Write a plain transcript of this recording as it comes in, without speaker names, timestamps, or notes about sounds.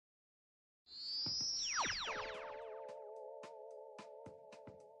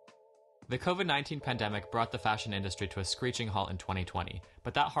The COVID-19 pandemic brought the fashion industry to a screeching halt in 2020,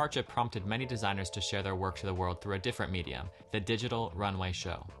 but that hardship prompted many designers to share their work to the world through a different medium, the Digital Runway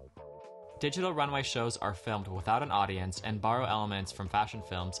Show. Digital runway shows are filmed without an audience and borrow elements from fashion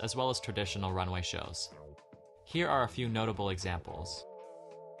films as well as traditional runway shows. Here are a few notable examples.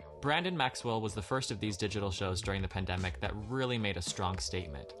 Brandon Maxwell was the first of these digital shows during the pandemic that really made a strong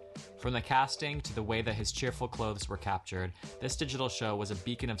statement. From the casting to the way that his cheerful clothes were captured, this digital show was a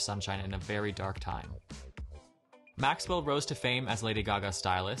beacon of sunshine in a very dark time. Maxwell rose to fame as Lady Gaga's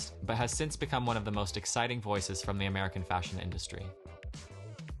stylist, but has since become one of the most exciting voices from the American fashion industry.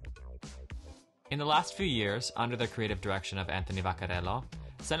 In the last few years, under the creative direction of Anthony Vaccarello,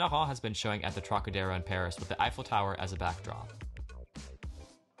 Saint Laurent has been showing at the Trocadero in Paris with the Eiffel Tower as a backdrop.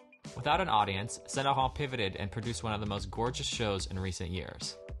 Without an audience, Saint Laurent pivoted and produced one of the most gorgeous shows in recent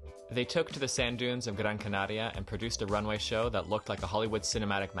years. They took to the sand dunes of Gran Canaria and produced a runway show that looked like a Hollywood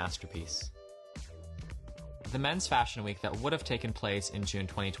cinematic masterpiece. The men's fashion week that would have taken place in June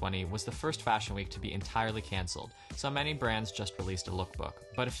 2020 was the first fashion week to be entirely cancelled, so many brands just released a lookbook.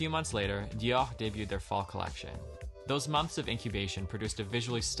 But a few months later, Dior debuted their fall collection. Those months of incubation produced a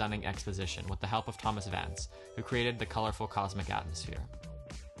visually stunning exposition with the help of Thomas Vance, who created the colorful cosmic atmosphere.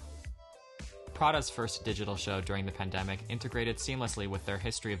 Prada's first digital show during the pandemic integrated seamlessly with their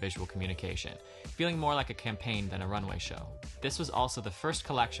history of visual communication, feeling more like a campaign than a runway show. This was also the first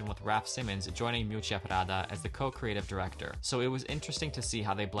collection with Raf Simons joining Miuccia Prada as the co-creative director, so it was interesting to see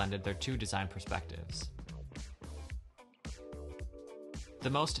how they blended their two design perspectives. The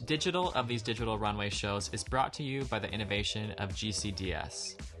most digital of these digital runway shows is brought to you by the innovation of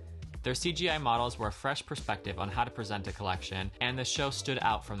GCDS. Their CGI models were a fresh perspective on how to present a collection, and the show stood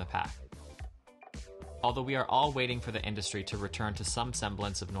out from the pack. Although we are all waiting for the industry to return to some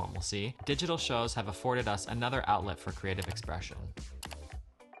semblance of normalcy, digital shows have afforded us another outlet for creative expression.